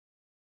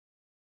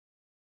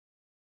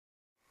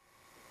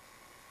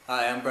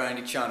Hi, I'm Brian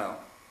DiCiano,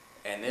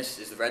 and this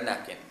is the Red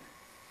Napkin.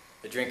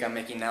 The drink I'm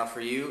making now for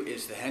you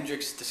is the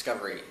Hendrick's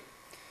Discovery.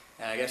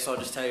 And I guess I'll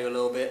just tell you a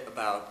little bit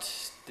about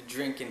the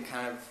drink and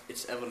kind of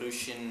its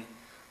evolution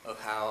of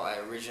how I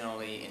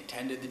originally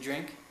intended the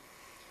drink.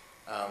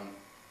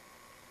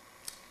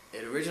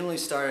 It originally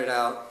started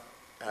out,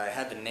 I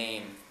had the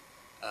name,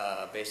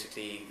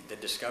 basically the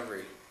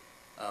Discovery.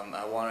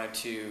 I wanted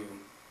to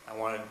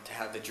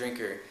have the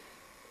drinker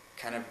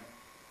kind of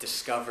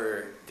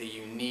discover the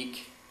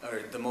unique,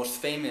 or the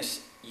most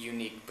famous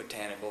unique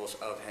botanicals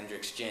of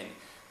Hendrick's gin,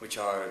 which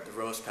are the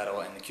rose petal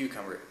and the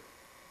cucumber.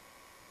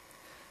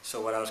 So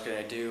what I was going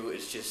to do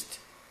is just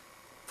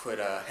put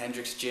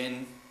Hendrick's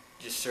gin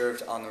just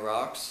served on the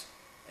rocks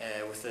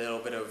with a little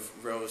bit of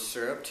rose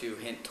syrup to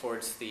hint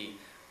towards the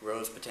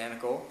rose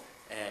botanical,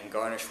 and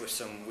garnish with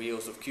some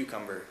wheels of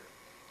cucumber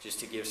just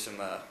to give some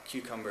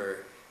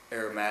cucumber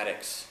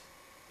aromatics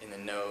in the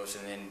nose,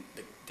 and then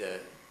the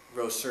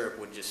rose syrup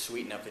would just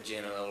sweeten up the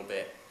gin a little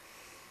bit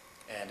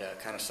and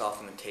kind of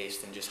soften the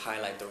taste and just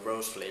highlight the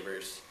rose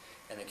flavors,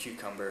 and the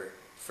cucumber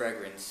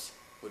fragrance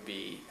would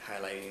be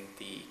highlighting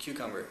the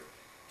cucumber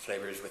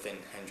flavors within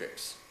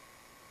Hendrick's.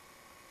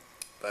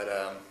 But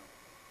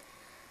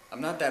I'm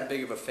not that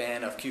big of a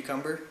fan of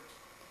cucumber,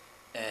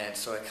 and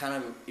so I kind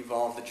of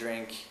evolved the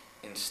drink,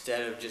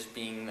 instead of just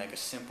being like a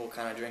simple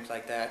kind of drink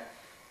like that,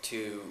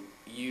 to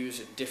use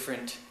a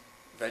different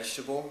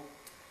vegetable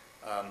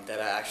that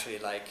I actually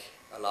like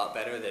a lot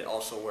better, that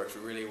also works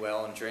really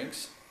well in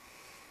drinks,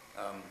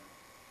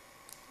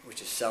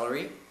 which is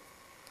celery.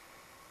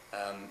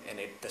 And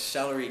the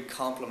celery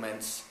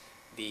complements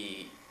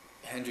the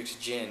Hendrick's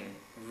gin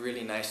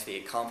really nicely.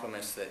 It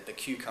complements the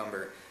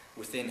cucumber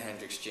within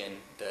Hendrick's gin.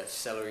 The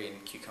celery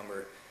and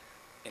cucumber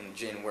and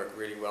gin work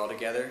really well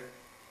together,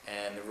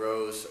 and the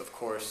rose, of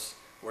course,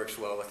 works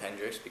well with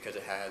Hendrick's because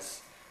it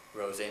has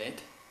rose in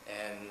it,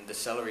 and the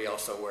celery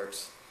also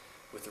works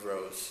with the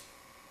rose.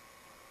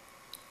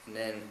 And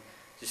then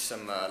just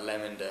some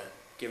lemon to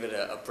give it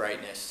a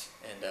brightness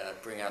and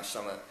bring out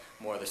some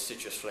more of the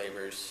citrus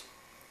flavors,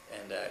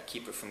 and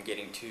keep it from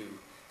getting too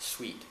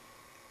sweet.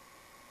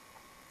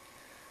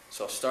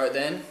 So I'll start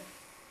then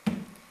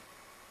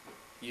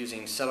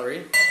using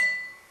celery,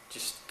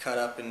 just cut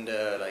up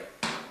into like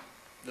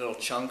little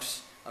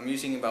chunks. I'm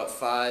using about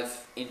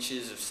 5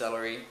 inches of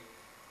celery.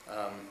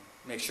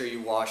 Make sure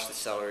you wash the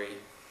celery,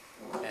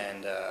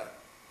 and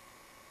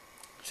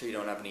so you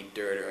don't have any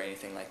dirt or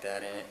anything like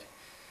that in it.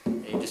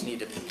 And you just need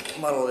to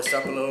muddle this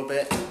up a little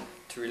bit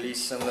to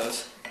release some of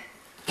those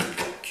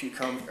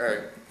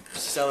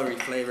celery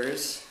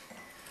flavors.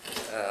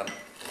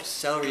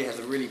 Celery has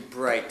a really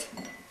bright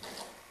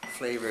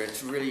flavor.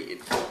 It's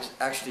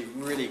actually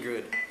really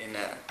good in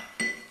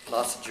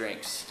lots of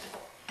drinks.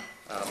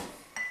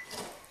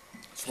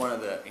 It's one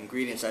of the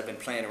ingredients I've been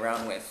playing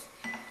around with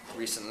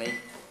recently.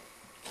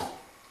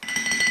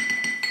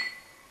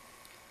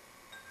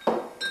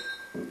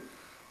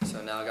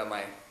 So now I got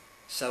my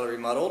celery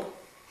muddled.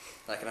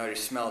 I can already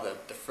smell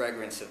the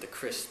fragrance of the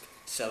crisp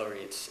celery.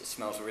 It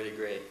smells really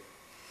great.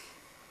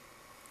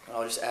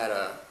 I'll just add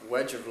a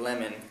wedge of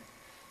lemon.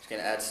 Just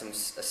going to add some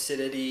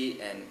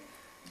acidity and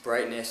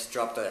brightness.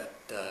 Drop the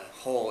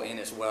whole in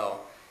as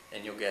well,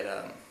 and you'll get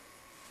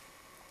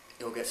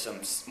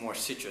some more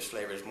citrus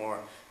flavors. More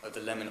of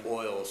the lemon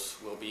oils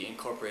will be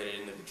incorporated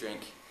into the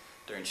drink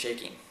during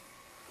shaking.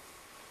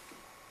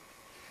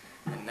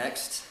 And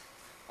next,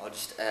 I'll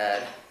just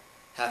add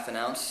half an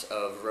ounce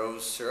of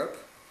rose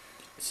syrup.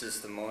 This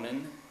is the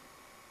Monin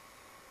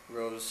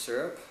rose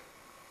syrup.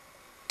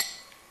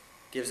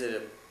 Gives it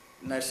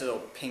a nice little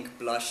pink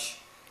blush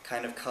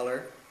kind of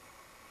color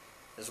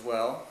as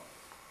well.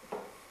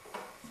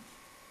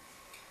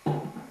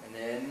 And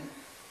then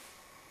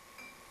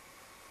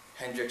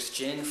Hendrick's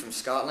gin from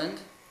Scotland.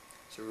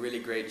 It's a really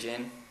great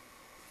gin,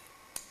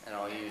 and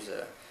I'll use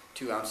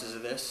 2 ounces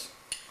of this.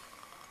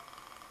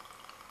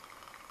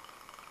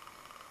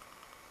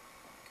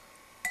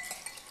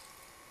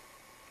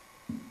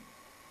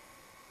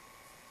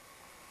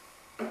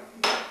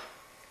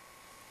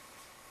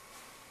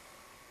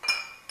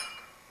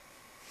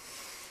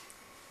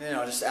 Then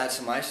I'll just add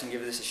some ice and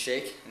give this a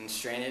shake and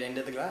strain it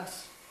into the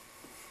glass.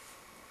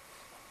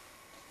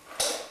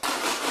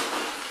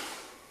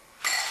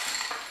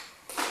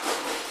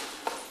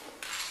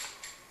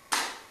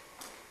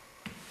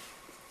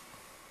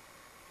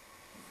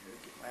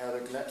 Get my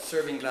other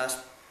serving glass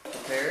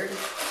prepared.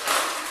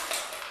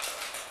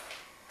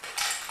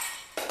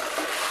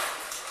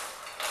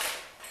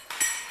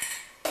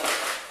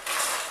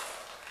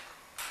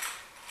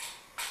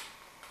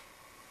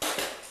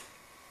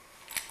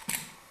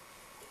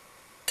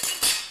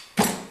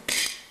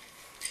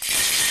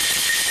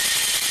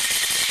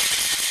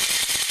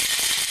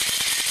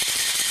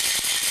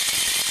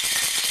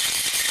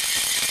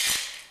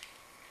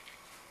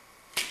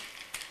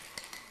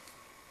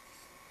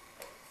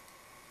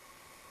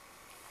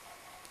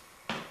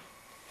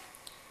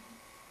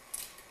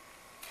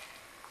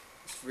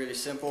 Really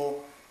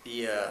simple.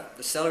 The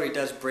celery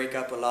does break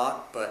up a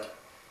lot, but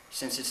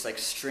since it's like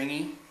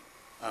stringy,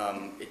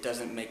 it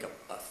doesn't make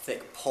a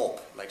thick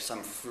pulp like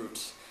some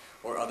fruits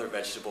or other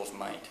vegetables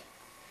might.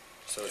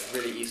 So it's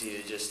really easy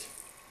to just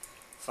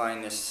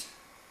fine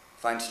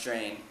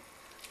strain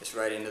this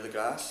right into the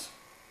glass.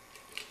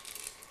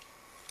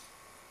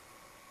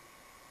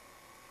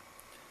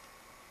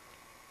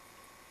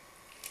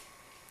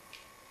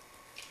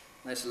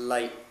 Nice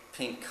light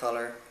pink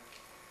color.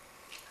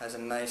 Has a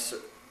nice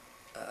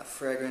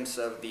fragrance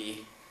of the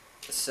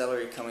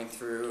celery coming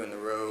through and the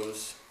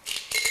rose.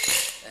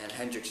 And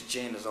Hendrick's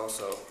gin is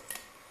also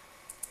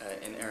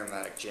an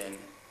aromatic gin,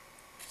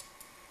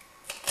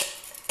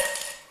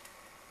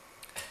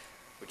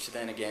 which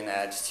then again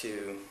adds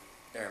to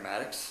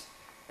aromatics.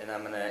 And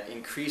I'm going to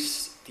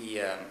increase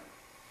the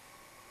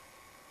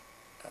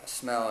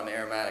smell and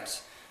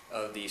aromatics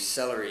of the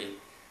celery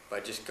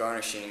by just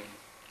garnishing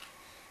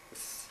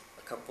with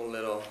a couple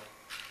little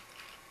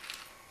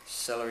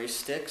celery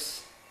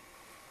sticks,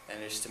 and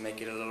just to make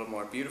it a little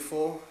more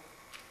beautiful,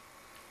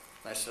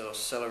 nice little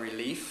celery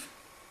leaf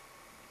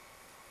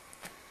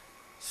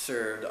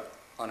served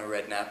on a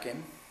red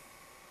napkin.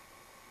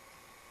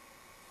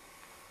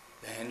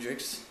 The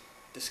Hendrick's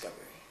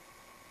Discovery.